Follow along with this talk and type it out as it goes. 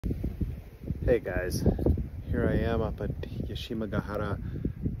Hey guys, here I am up at Yashimagahara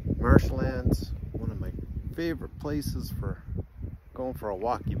marshlands, one of my favorite places for going for a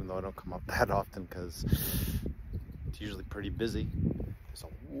walk, even though I don't come up that often because it's usually pretty busy. There's a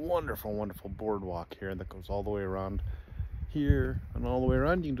wonderful, wonderful boardwalk here that goes all the way around here and all the way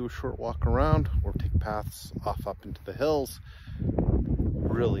around. You can do a short walk around or take paths off up into the hills.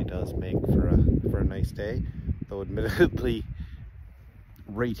 Really does make for a nice day, though admittedly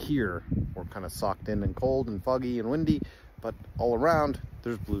right here we're kind of socked in and cold and foggy and windy, but all around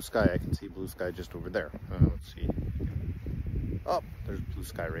there's blue sky. I can see blue sky just over there. Let's see. Oh, there's blue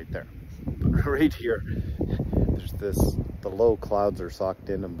sky right there. But right here there's the low clouds are socked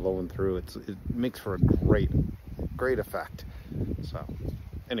in and blowing through. It makes for a great effect. So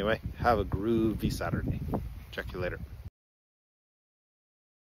anyway, have a groovy Saturday. Check you later.